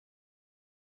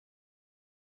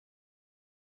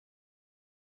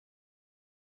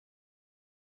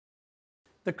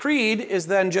The creed is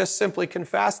then just simply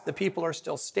confessed. The people are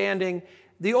still standing.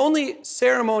 The only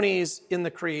ceremonies in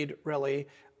the creed, really,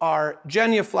 are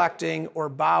genuflecting or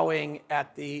bowing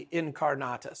at the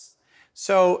incarnatus.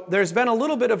 So there's been a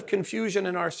little bit of confusion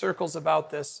in our circles about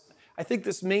this. I think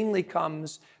this mainly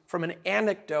comes from an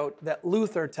anecdote that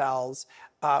Luther tells,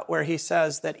 where he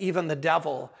says that even the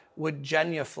devil would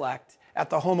genuflect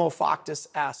at the homo factus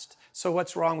est. So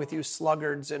what's wrong with you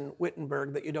sluggards in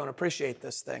Wittenberg that you don't appreciate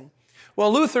this thing?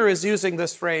 Well, Luther is using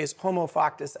this phrase, homo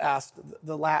factus est,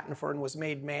 the Latin for and was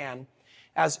made man,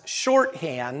 as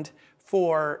shorthand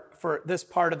for this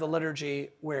part of the liturgy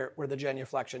where the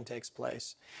genuflection takes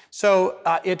place. So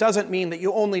it doesn't mean that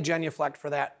you only genuflect for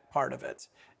that part of it.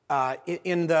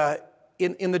 In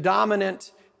the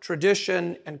dominant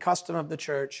tradition and custom of the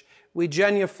church, we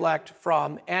genuflect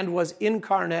from and was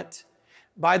incarnate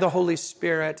by the Holy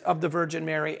Spirit of the Virgin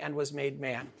Mary and was made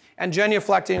man. And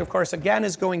genuflecting, of course, again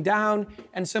is going down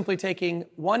and simply taking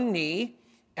one knee,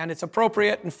 and it's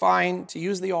appropriate and fine to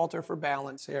use the altar for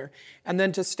balance here, and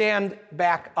then to stand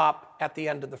back up at the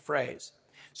end of the phrase.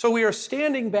 So we are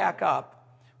standing back up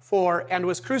for and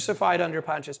was crucified under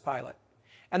Pontius Pilate.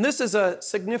 And this is a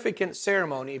significant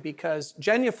ceremony because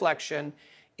genuflection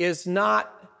is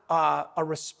not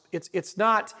it's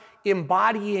not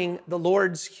embodying the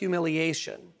Lord's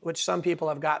humiliation, which some people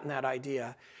have gotten that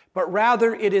idea, but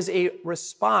rather it is a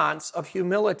response of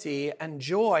humility and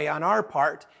joy on our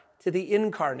part to the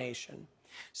incarnation.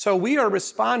 So we are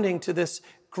responding to this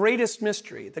greatest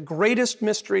mystery. The greatest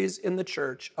mysteries in the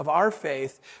church of our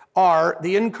faith are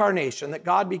the incarnation, that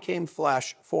God became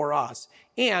flesh for us,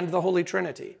 and the Holy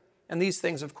Trinity. And these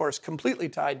things, of course, completely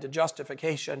tied to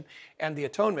justification and the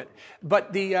atonement.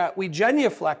 But we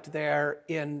genuflect there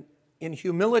in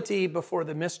humility before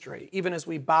the mystery, even as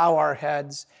we bow our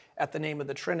heads at the name of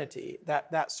the Trinity,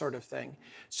 that sort of thing.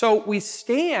 So we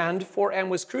stand for and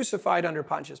was crucified under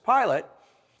Pontius Pilate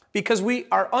because we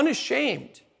are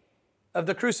unashamed of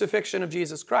the crucifixion of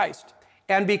Jesus Christ.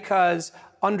 And because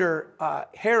under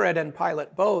Herod and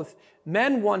Pilate both,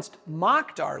 men once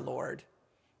mocked our Lord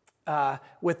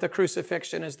with the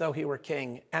crucifixion as though he were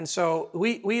king. And so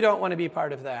we don't want to be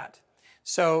part of that.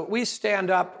 So we stand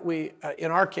up.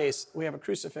 In our case, we have a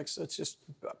crucifix, so it's just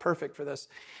perfect for this.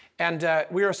 And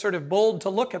we are sort of bold to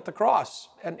look at the cross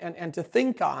and to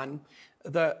think on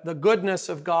the goodness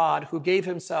of God who gave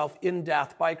himself in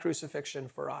death by crucifixion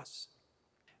for us.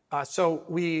 So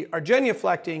we are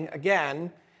genuflecting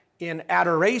again in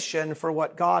adoration for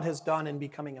what God has done in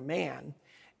becoming a man.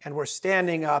 And we're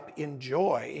standing up in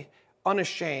joy,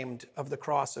 unashamed of the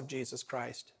cross of Jesus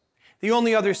Christ. The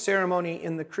only other ceremony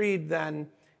in the creed then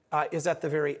is at the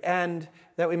very end,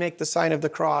 that we make the sign of the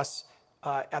cross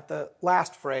at the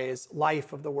last phrase,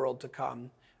 life of the world to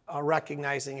come,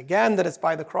 recognizing again that it's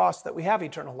by the cross that we have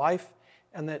eternal life,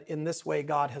 and that in this way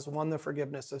God has won the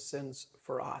forgiveness of sins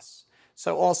for us.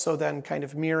 So also then kind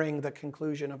of mirroring the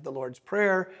conclusion of the Lord's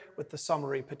Prayer with the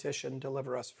summary petition,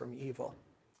 deliver us from evil.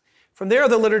 From there,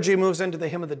 the liturgy moves into the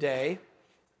hymn of the day,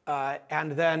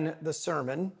 and then the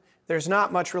sermon. There's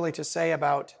not much really to say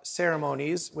about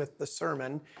ceremonies with the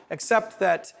sermon, except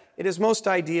that it is most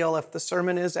ideal if the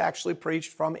sermon is actually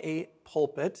preached from a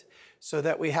pulpit, so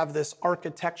that we have this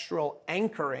architectural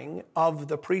anchoring of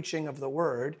the preaching of the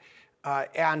word,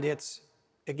 and it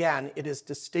is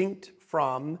distinct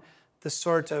from the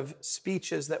sort of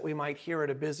speeches that we might hear at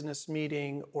a business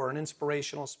meeting or an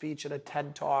inspirational speech at a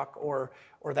TED Talk or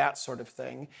that sort of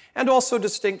thing, and also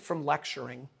distinct from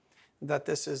lecturing, that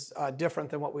this is different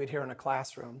than what we'd hear in a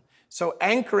classroom. So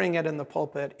anchoring it in the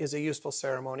pulpit is a useful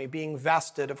ceremony. Being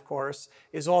vested, of course,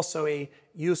 is also a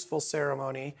useful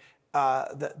ceremony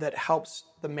that helps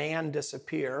the man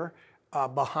disappear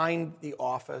behind the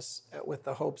office with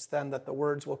the hopes then that the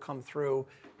words will come through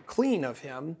clean of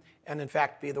him and in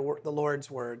fact be the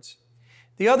Lord's words.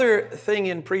 The other thing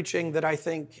in preaching that I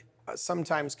think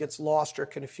sometimes gets lost or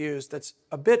confused that's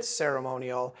a bit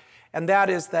ceremonial, and that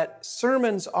is that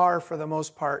sermons are, for the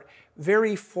most part,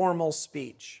 very formal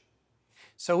speech.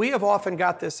 So we have often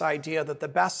got this idea that the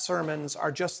best sermons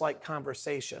are just like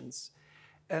conversations,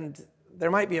 and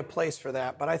there might be a place for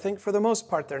that, but I think for the most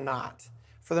part they're not.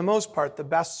 For the most part, the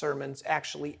best sermons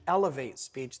actually elevate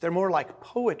speech. They're more like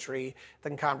poetry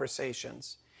than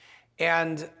conversations.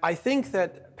 And I think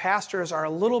that pastors are a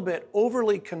little bit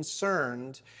overly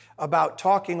concerned about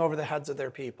talking over the heads of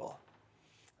their people.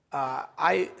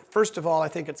 First of all, I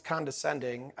think it's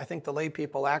condescending. I think the lay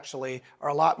people actually are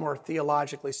a lot more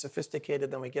theologically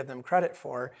sophisticated than we give them credit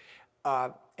for.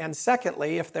 And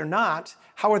secondly, if they're not,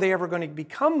 how are they ever going to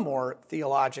become more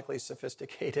theologically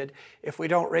sophisticated if we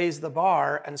don't raise the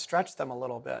bar and stretch them a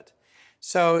little bit?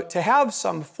 So to have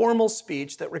some formal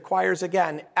speech that requires,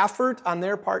 again, effort on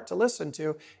their part to listen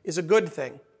to is a good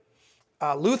thing.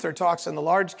 Luther talks in the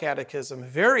Large Catechism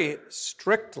very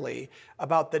strictly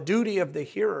about the duty of the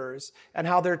hearers and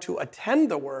how they're to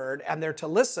attend the word and they're to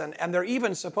listen and they're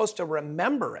even supposed to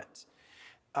remember it.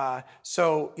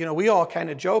 So, we all kind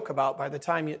of joke about by the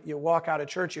time you walk out of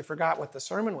church, you forgot what the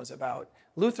sermon was about.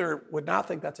 Luther would not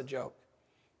think that's a joke,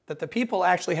 that the people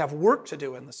actually have work to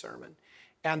do in the sermon.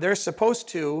 And they're supposed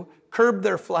to curb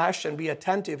their flesh and be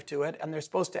attentive to it, and they're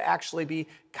supposed to actually be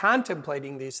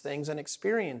contemplating these things and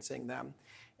experiencing them.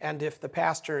 And if the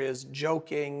pastor is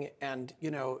joking and,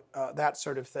 that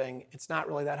sort of thing, it's not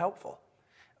really that helpful.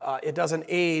 It doesn't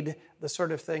aid the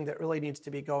sort of thing that really needs to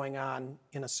be going on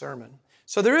in a sermon.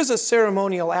 So there is a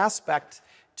ceremonial aspect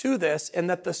to this, in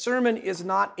that the sermon is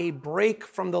not a break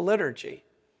from the liturgy,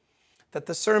 that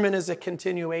the sermon is a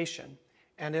continuation.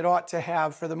 And it ought to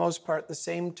have, for the most part, the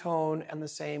same tone and the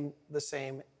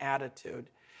same attitude.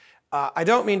 I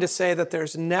don't mean to say that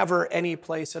there's never any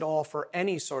place at all for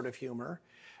any sort of humor,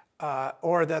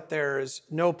 or that there's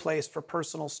no place for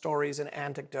personal stories and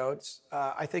anecdotes.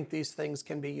 I think these things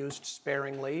can be used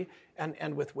sparingly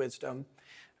and with wisdom.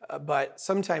 But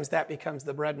sometimes that becomes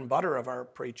the bread and butter of our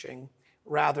preaching,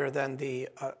 rather than the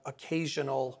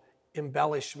occasional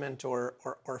embellishment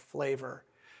or flavor.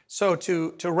 So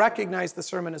to recognize the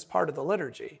sermon as part of the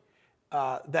liturgy,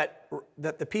 that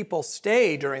the people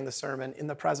stay during the sermon in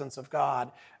the presence of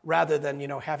God, rather than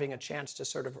having a chance to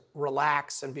sort of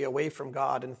relax and be away from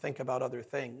God and think about other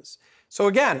things. So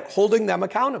again, holding them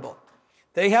accountable.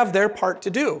 They have their part to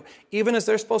do. Even as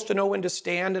they're supposed to know when to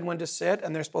stand and when to sit,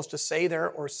 and they're supposed to say their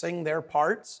or sing their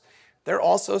parts, they're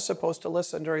also supposed to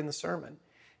listen during the sermon.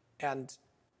 And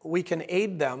we can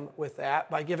aid them with that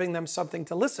by giving them something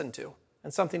to listen to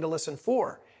and something to listen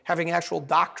for, having actual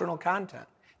doctrinal content.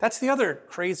 That's the other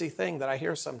crazy thing that I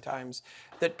hear sometimes,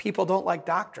 that people don't like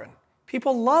doctrine.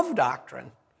 People love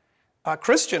doctrine.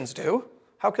 Christians do.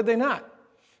 How could they not?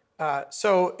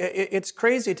 So it's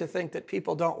crazy to think that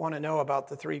people don't want to know about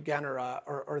the three genera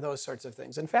or those sorts of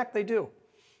things. In fact, they do.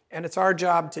 And it's our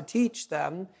job to teach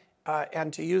them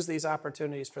and to use these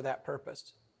opportunities for that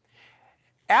purpose.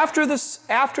 After the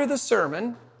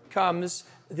sermon comes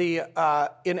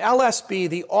in LSB,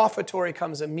 the offertory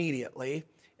comes immediately,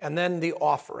 and then the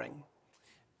offering.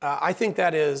 I think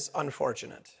that is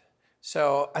unfortunate.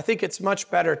 So I think it's much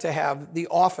better to have the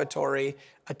offertory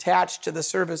attached to the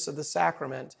service of the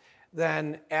sacrament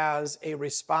than as a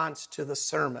response to the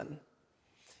sermon.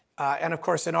 And of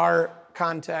course, in our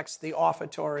context, the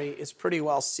offertory is pretty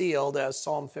well sealed as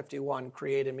Psalm 51,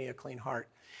 create in me a clean heart.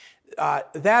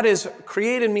 That is,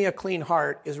 create in me a clean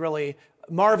heart is really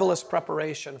marvelous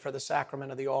preparation for the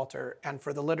sacrament of the altar and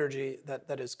for the liturgy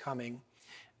that is coming.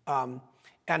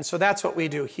 And so that's what we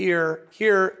do here.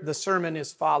 Here, the sermon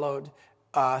is followed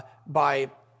by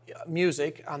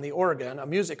music on the organ, a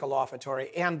musical offertory,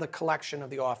 and the collection of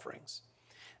the offerings.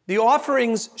 The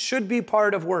offerings should be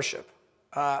part of worship.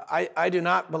 I do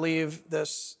not believe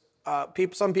this.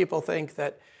 Some people think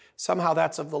that somehow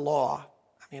that's of the law.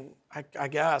 I mean, I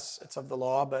guess it's of the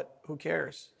law, but who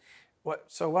cares?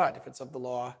 So what if it's of the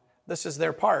law? This is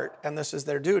their part, and this is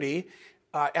their duty,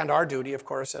 and our duty, of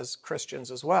course, as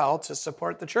Christians as well, to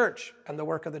support the church and the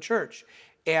work of the church.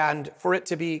 And for it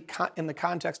to be in the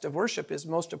context of worship is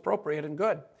most appropriate and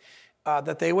good,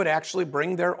 that they would actually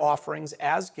bring their offerings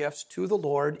as gifts to the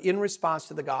Lord in response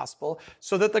to the gospel,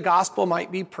 so that the gospel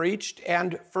might be preached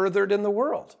and furthered in the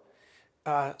world.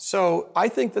 So I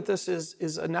think that this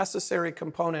is a necessary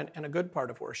component and a good part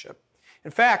of worship.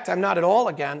 In fact, I'm not at all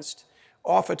against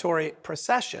offertory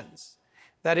processions.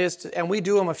 That is, and we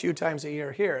do them a few times a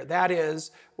year here. That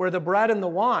is, where the bread and the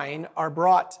wine are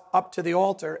brought up to the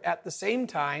altar at the same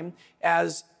time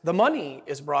as the money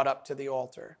is brought up to the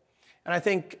altar. And I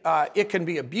think it can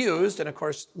be abused, and of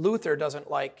course, Luther doesn't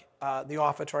like the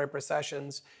offertory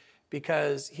processions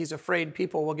because he's afraid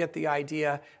people will get the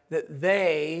idea that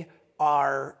they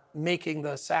are making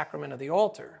the sacrament of the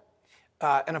altar.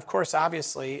 And of course,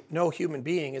 obviously, no human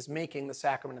being is making the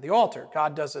sacrament of the altar.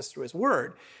 God does this through his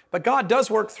word. But God does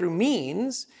work through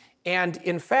means. And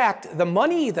in fact, the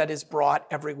money that is brought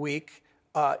every week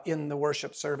in the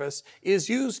worship service is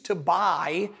used to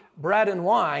buy bread and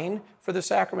wine for the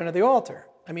sacrament of the altar.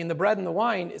 I mean, the bread and the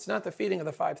wine, it's not the feeding of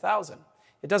the 5,000.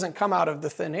 It doesn't come out of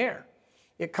the thin air.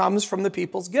 It comes from the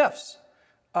people's gifts.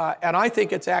 And I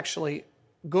think it's actually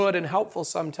good and helpful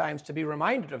sometimes to be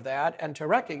reminded of that and to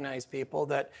recognize people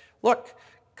that, look,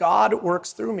 God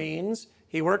works through means.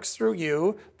 He works through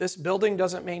you. This building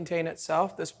doesn't maintain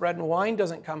itself. This bread and wine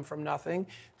doesn't come from nothing.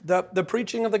 The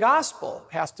preaching of the gospel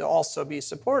has to also be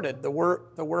supported. The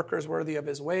worker's worthy of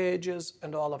his wages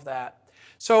and all of that.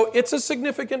 So it's a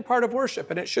significant part of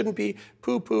worship, and it shouldn't be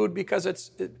poo-pooed because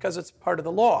it's part of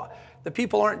the law. The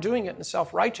people aren't doing it in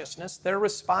self-righteousness. They're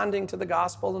responding to the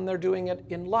gospel, and they're doing it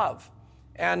in love.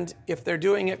 And if they're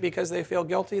doing it because they feel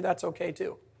guilty, that's okay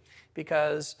too,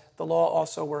 because the law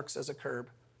also works as a curb.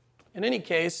 In any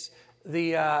case,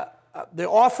 the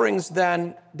offerings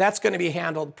then, that's going to be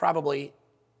handled probably,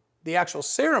 the actual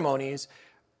ceremonies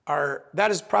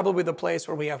that is probably the place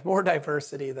where we have more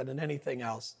diversity than in anything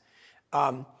else.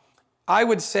 I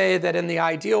would say that in the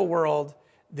ideal world,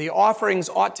 the offerings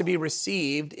ought to be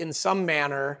received in some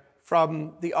manner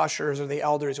from the ushers or the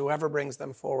elders, whoever brings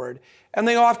them forward. And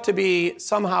they ought to be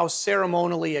somehow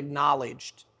ceremonially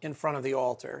acknowledged in front of the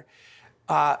altar.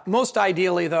 Most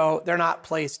ideally, though, they're not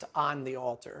placed on the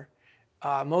altar.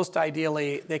 Most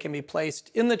ideally, they can be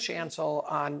placed in the chancel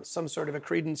on some sort of a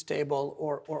credence table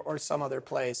or some other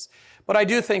place. But I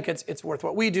do think it's worth.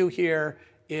 What we do here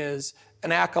is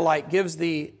an acolyte gives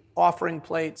the offering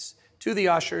plates to the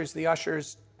ushers. The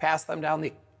ushers pass them down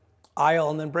the aisle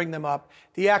and then bring them up.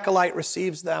 The acolyte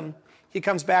receives them. He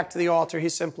comes back to the altar. He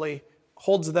simply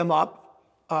holds them up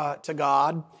to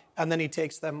God, and then he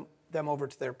takes them over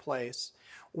to their place.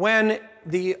 When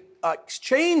the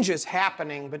exchange is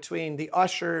happening between the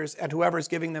ushers and whoever's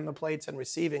giving them the plates and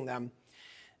receiving them,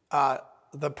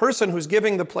 the person who's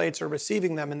giving the plates or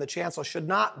receiving them in the chancel should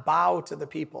not bow to the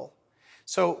people.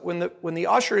 So when the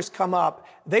ushers come up,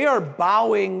 they are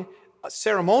bowing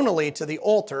ceremonially to the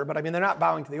altar, but I mean, they're not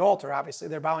bowing to the altar, obviously,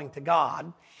 they're bowing to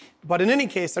God. But in any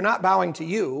case, they're not bowing to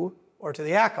you or to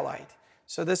the acolyte.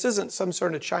 So this isn't some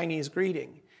sort of Chinese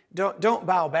greeting. Don't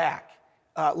bow back.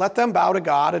 Let them bow to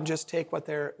God and just take what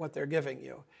they're giving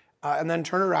you. And then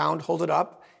turn around, hold it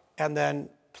up, and then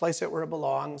place it where it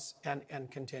belongs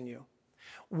and continue.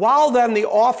 While then the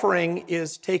offering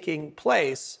is taking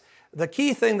place, the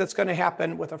key thing that's going to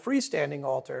happen with a freestanding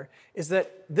altar is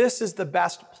that this is the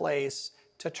best place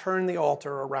to turn the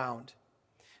altar around.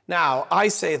 Now, I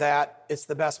say that it's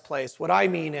the best place. What I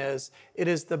mean is it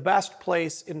is the best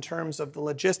place in terms of the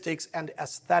logistics and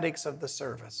aesthetics of the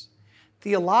service.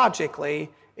 Theologically,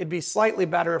 it'd be slightly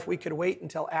better if we could wait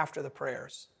until after the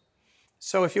prayers.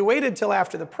 So if you waited till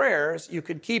after the prayers, you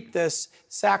could keep this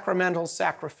sacramental,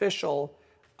 sacrificial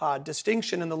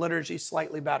distinction in the liturgy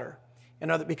slightly better.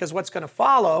 Because what's going to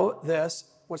follow this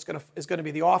is going to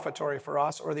be the offertory for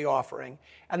us, or the offering,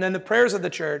 and then the prayers of the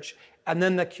church, and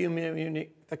then the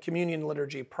communion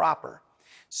liturgy proper.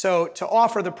 So to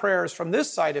offer the prayers from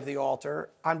this side of the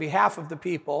altar on behalf of the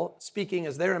people, speaking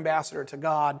as their ambassador to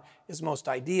God, is most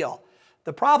ideal.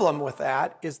 The problem with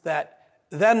that is that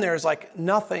then there's like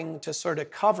nothing to sort of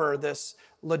cover this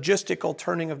logistical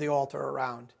turning of the altar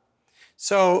around.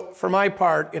 So for my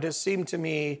part, it has seemed to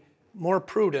me more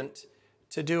prudent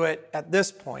to do it at this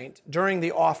point during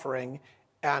the offering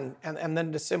and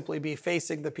then to simply be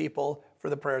facing the people for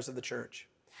the prayers of the church.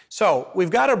 So we've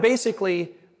got to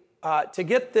basically, to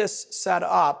get this set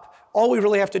up, all we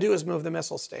really have to do is move the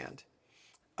missal stand.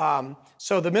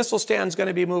 So the missal stand is going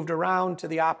to be moved around to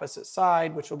the opposite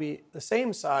side, which will be the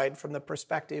same side from the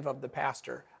perspective of the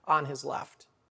pastor on his left.